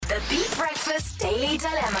The Beat Breakfast Daily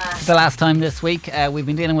Dilemma. The last time this week, we've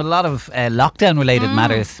been dealing with a lot of lockdown-related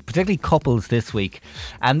matters, particularly couples this week.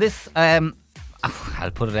 And this, I'll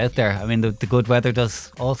put it out there. I mean, the good weather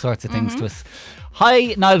does all sorts of things to us.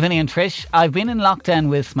 Hi, Niall, Vinny and Trish. I've been in lockdown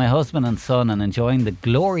with my husband and son and enjoying the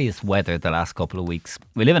glorious weather the last couple of weeks.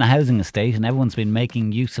 We live in a housing estate and everyone's been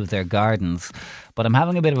making use of their gardens. But I'm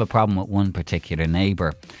having a bit of a problem with one particular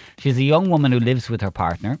neighbour. She's a young woman who lives with her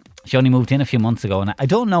partner. She only moved in a few months ago and I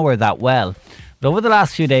don't know her that well. But over the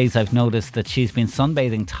last few days I've noticed that she's been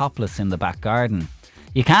sunbathing topless in the back garden.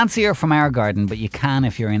 You can't see her from our garden, but you can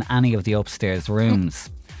if you're in any of the upstairs rooms.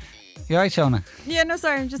 You alright, Shona? Yeah, no,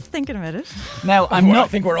 sorry, I'm just thinking about it. Now, I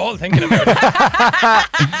think we're all thinking about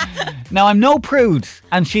it. Now, I'm no prude,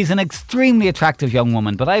 and she's an extremely attractive young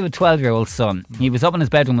woman, but I have a 12-year-old son. He was up in his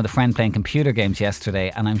bedroom with a friend playing computer games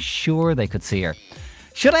yesterday, and I'm sure they could see her.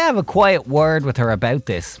 Should I have a quiet word with her about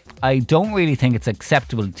this? I don't really think it's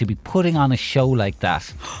acceptable to be putting on a show like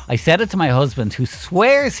that. I said it to my husband, who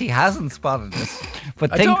swears he hasn't spotted this.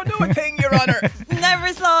 But I don't know a thing, Your Honour.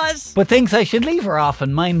 Never saw it. But thinks I should leave her off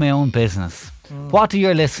and mind my own business. What do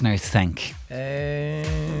your listeners think?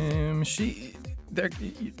 They're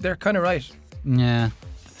kind of right. Yeah.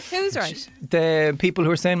 Who's right? The people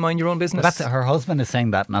who are saying mind your own business. That's her husband is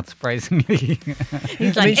saying that, not surprisingly.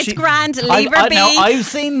 He's like, it's grand, leave her be. Now, I've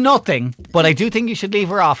seen nothing, but I do think you should leave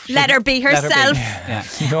her off. Let her be herself. Yeah.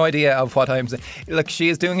 No idea of what I'm saying. Look, she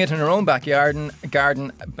is doing it in her own backyard,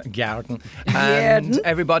 garden, and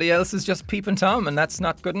everybody else is just peeping Tom, and that's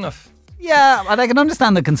not good enough. Yeah, and I can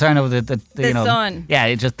understand the concern over the son. Yeah,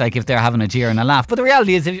 it's just like if they're having a jeer and a laugh. But the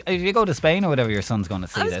reality is, if you go to Spain or whatever, your son's going to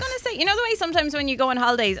see this. I was going to say, you know the way sometimes when you go on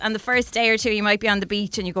holidays and the first day or two you might be on the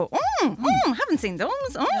beach and you go, haven't seen those.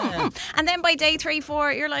 And then by day 3,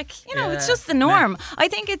 4, you're like, it's just the norm. I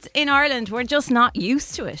think it's in Ireland, we're just not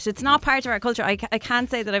used to it. It's not part of our culture. I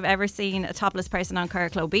can't say that I've ever seen a topless person on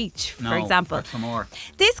Carclough Beach, for example. More.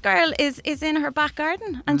 This girl is in her back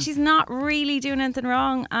garden and she's not really doing anything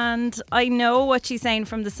wrong, and I know what she's saying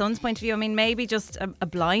from the son's point of view. I mean, maybe just a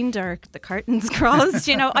blind or the curtains crossed,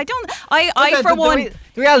 The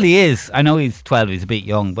reality is, I know he's 12, he's a bit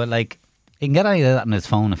young, but like, he can get any of that on his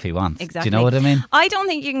phone if he wants. Exactly. Do you know what I mean? I don't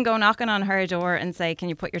think you can go knocking on her door and say, can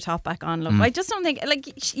you put your top back on, love? I just don't think,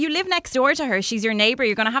 you live next door to her. She's your neighbour.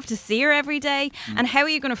 You're going to have to see her every day. And how are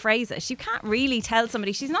you going to phrase it? You can't really tell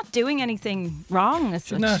somebody she's not doing anything wrong as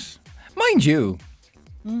such. Not. Mind you,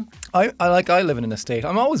 I live in an estate.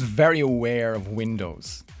 I'm always very aware of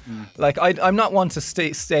windows. Like I'm not one to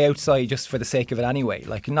stay outside just for the sake of it anyway.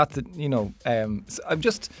 Like not that I'm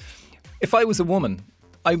just. If I was a woman,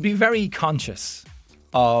 I'd be very conscious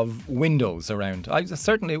of windows around. I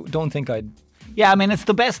certainly don't think I'd. Yeah, I mean, it's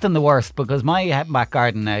the best and the worst because my back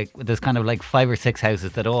garden now, there's kind of like 5 or 6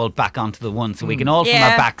 houses that all back onto the one, so we can all from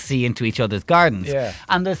our back see into each other's gardens. Yeah.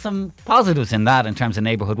 And there's some positives in that in terms of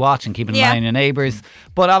neighbourhood watch and keeping an eye on your neighbours.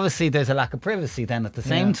 But obviously there's a lack of privacy then at the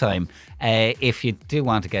same time. If you do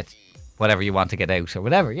want to get whatever you want to get out or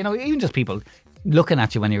whatever, even just people looking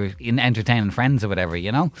at you when you're entertaining friends or whatever,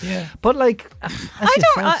 Yeah. But like,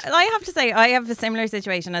 I have to say, I have a similar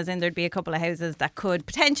situation, as in there'd be a couple of houses that could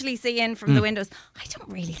potentially see in from the windows. I don't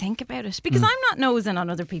really think about it because I'm not nosing on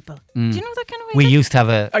other people. Do you know that kind of way? We used to have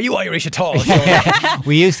a. Are you Irish at all?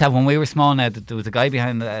 We used to have, when we were small now, there was a guy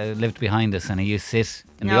lived behind us, and he used to sit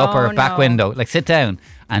in the upper back window, like sit down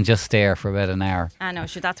and just stare for about an hour. I know,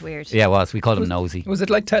 sure, that's weird. Yeah, it was. We called him nosy. Was it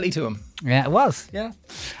like telly to him? Yeah, it was. Yeah.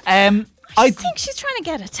 I think she's trying to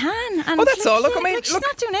get a tan. And that's all. Look, she's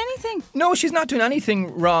not doing anything. No, she's not doing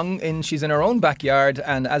anything wrong. She's in her own backyard,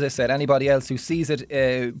 and as I said, anybody else who sees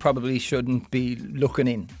it probably shouldn't be looking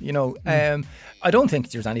in. I don't think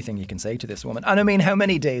there's anything you can say to this woman. And I mean, how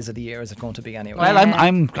many days of the year is it going to be anyway? Well,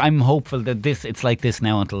 I'm hopeful that it's like this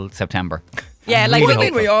now until September. Yeah,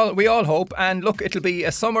 we all hope, and look, it'll be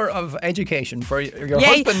a summer of education for your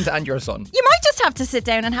husband and your son. You might just have to sit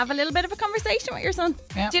down and have a little bit of a conversation with your son.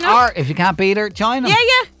 Yeah. Do you know? Or if you can't beat her, join him.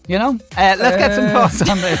 Yeah. Let's get some thoughts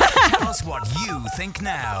on this. Tell us what you think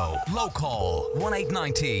now. Local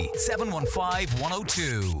 1890 715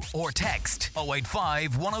 102 or text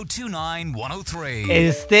 085 1029 103.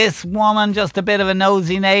 Is this woman just a bit of a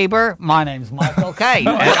nosy neighbour? My name's Michael Kay.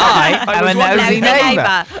 I am a nosy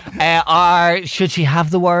neighbour. Or should she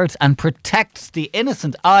have the words and protect the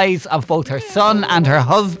innocent eyes of both her son and her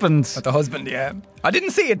husband? But the husband, yeah. I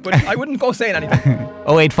didn't see it, but I wouldn't go saying anything.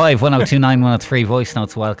 085 1029 103. Voice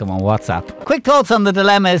notes welcome on WhatsApp. Quick thoughts on the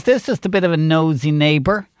dilemma. Is this just a bit of a nosy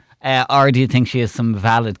neighbour? Or do you think she has some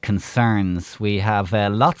valid concerns? We have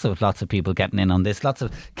lots of people getting in on this. Lots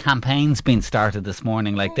of campaigns being started this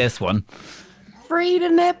morning like this one. Frida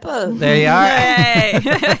nipple. There you are. Hey.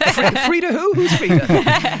 Frida who? Who's Frida?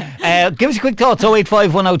 Give us your quick thoughts.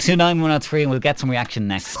 085 1029 103 and we'll get some reaction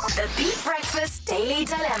next. The Beat Breakfast Daily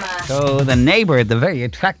Dilemma. So the neighbour, the very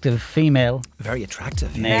attractive female Very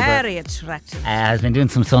attractive. neighbour, Very attractive. has been doing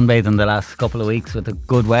some sunbathing the last couple of weeks with the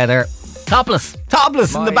good weather. Topless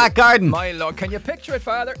in the back garden. My lord, can you picture it,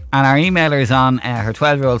 Father? And our emailer is on her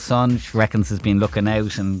 12-year-old son. She reckons has been looking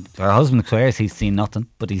out, and her husband swears he's seen nothing,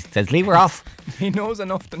 but he says leave her off. He knows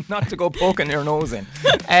enough not to go poking your nose in.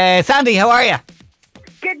 Sandy, how are you?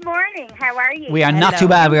 Good morning. How are you? We are not too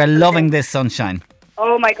bad. We are loving this sunshine.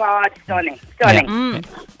 Oh my God, stunning.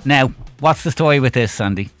 Now, what's the story with this,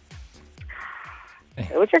 Sandy?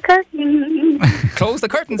 Close your curtain. Close the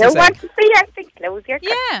curtains, Don't you want say. to see anything. Close your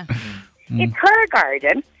curtain. Yeah. It's her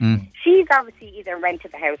garden. She's obviously either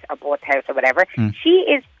rented the house or bought the house or whatever. She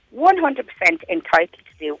is 100% entitled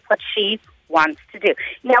to do what she wants to do.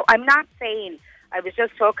 Now, I'm not saying, I was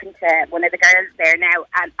just talking to one of the girls there now,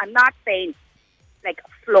 and I'm not saying, like,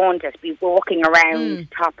 flaunt it, be walking around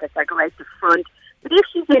topless or go out the front. But if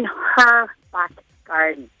she's in her back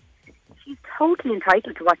garden, she's totally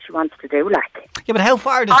entitled to what she wants to do, like. Yeah, but how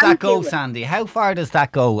far does that go, Until- Sandy? How far does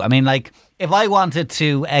that go? I mean, like, if I wanted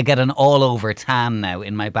to get an all-over tan now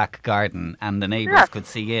in my back garden and the neighbours could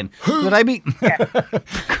see in, could I be,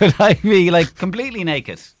 could I be, like, completely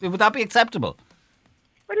naked? Would that be acceptable?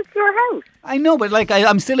 But it's your house. I know, but, like,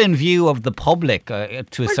 I'm still in view of the public to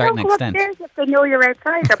a certain don't go extent. upstairs if they know you're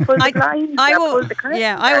outside, or pull the blinds, I or will. pull the curtains.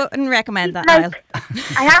 Yeah, I wouldn't recommend that. Like, Niall.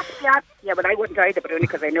 I have to be honest. Yeah, but I wouldn't either, but only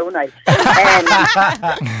because I know now.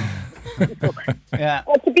 Yeah.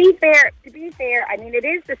 But to be fair, I mean, it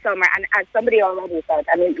is the summer, and as somebody already said,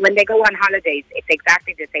 I mean, when they go on holidays, it's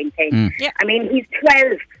exactly the same thing. Yeah. I mean, he's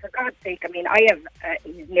 12, for God's sake. I mean,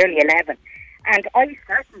 he's nearly 11, and I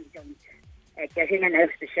certainly don't get in and out of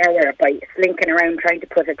the shower by slinking around trying to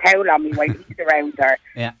put a towel on me while he's around, or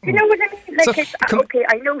Yeah. you know what I mean? Like, So, it's, okay,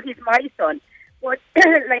 I know he's my son, but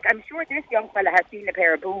like, I'm sure this young fella has seen a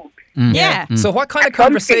pair of boobs. Yeah. So what kind of And some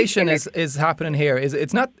conversation things is happening here?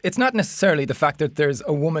 It's not necessarily the fact that there's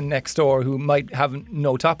a woman next door who might have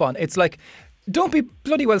no top on. It's like, don't be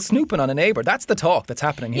bloody well snooping on a neighbour. That's the talk that's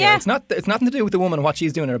happening here. Yeah. It's nothing to do with the woman and what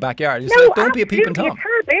she's doing in her backyard. It's No, like, don't be a peeping absolutely, Tom. it's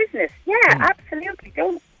her business. Yeah, absolutely.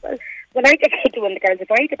 Don't. Well, when I get into one of the girls,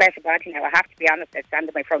 if I had a better body now, I have to be honest, I'd stand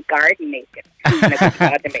in my front garden naked. And it would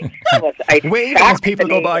bother me. Waving as people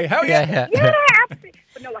go by. How Yeah. Yeah, absolutely.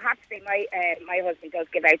 But no, I have to say, my husband does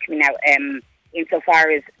give out to me now, insofar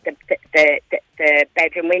as the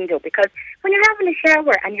bedroom window, because when you're having a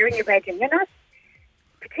shower and you're in your bedroom, you're not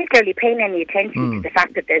particularly paying any attention to the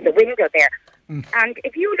fact that there's a window there. And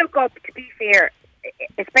if you look up, to be fair,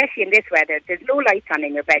 especially in this weather, there's no lights on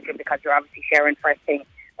in your bedroom because you're obviously showering first thing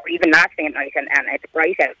or even last thing at night, and it's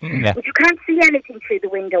bright out. Yeah. But you can't see anything through the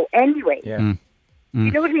window anyway. Yeah. You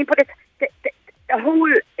know what I mean? But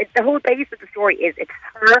the whole base of the story is it's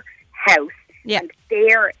her house. Yeah. And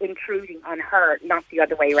they're intruding on her, not the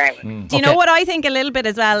other way around. Do you know what I think a little bit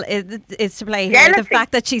as well is to play here? Jealousy. The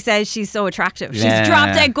fact that she says she's so attractive. Yeah, She's drop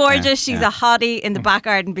dead gorgeous. yeah, She's yeah. a hottie in the back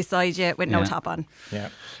garden beside you with no Yeah. top on. Yeah.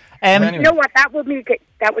 You know what? That would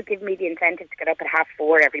give me the incentive to get up at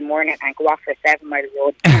 4:30 every morning and go off for a 7-mile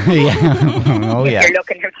road. Yeah. Oh, yeah. You're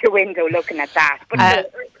looking out your window, looking at that.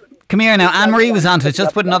 But Come here now. Anne-Marie was on to it.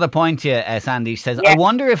 Just put another point to you, Sandy. She says, Yeah. I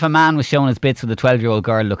wonder if a man was showing his bits with a 12-year-old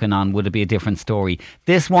girl looking on, would it be a different story?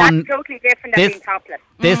 This one, that's totally different than this- being topless.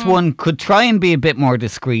 this one could try and be a bit more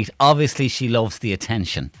discreet. Obviously, she loves the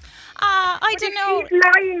attention. I don't know. She's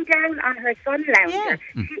lying down on her sun lounger.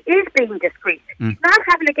 She is being discreet. She's not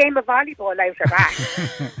having a game of volleyball out her back.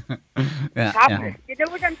 Yeah, Topless. You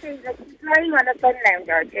know what I'm saying? Like, she's lying on a sun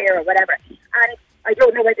lounger or chair or whatever. And I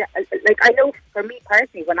don't know whether, like, I know for me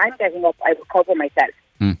personally, when I'm getting up, I will cover myself.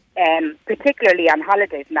 Particularly on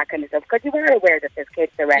holidays and that kind of stuff, because you are aware that there's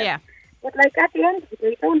kids around. Yeah. But, like, at the end of the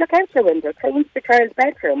day, don't look out your window. Change the child's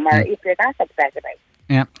bedroom, or if you're that upset about it.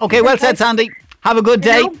 Yeah. Okay, well said, Sandy. Have a good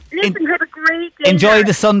day. You know, listen, have a great day. Enjoy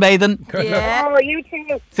the sunbathing. Yeah. Oh, you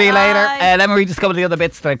too. See you later. Bye. Let me read just a couple of the other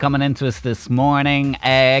bits that are coming into us this morning.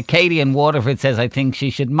 Katie in Waterford says, I think she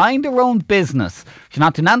should mind her own business. She's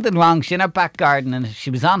not doing anything wrong. She's in her back garden, and if she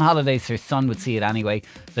was on holidays, her son would see it anyway.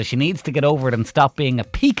 So she needs to get over it and stop being a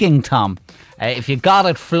peeking Tom. If you got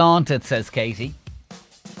it, flaunt it, says Katie.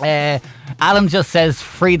 Alan just says,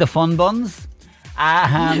 free the fun buns.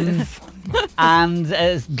 And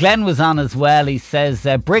Glenn was on as well. He says,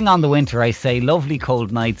 bring on the winter, I say. Lovely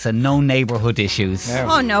cold nights and no neighbourhood issues. Yeah.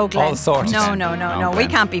 Oh no, Glenn. All sorts. No. We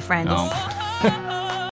can't be friends. No.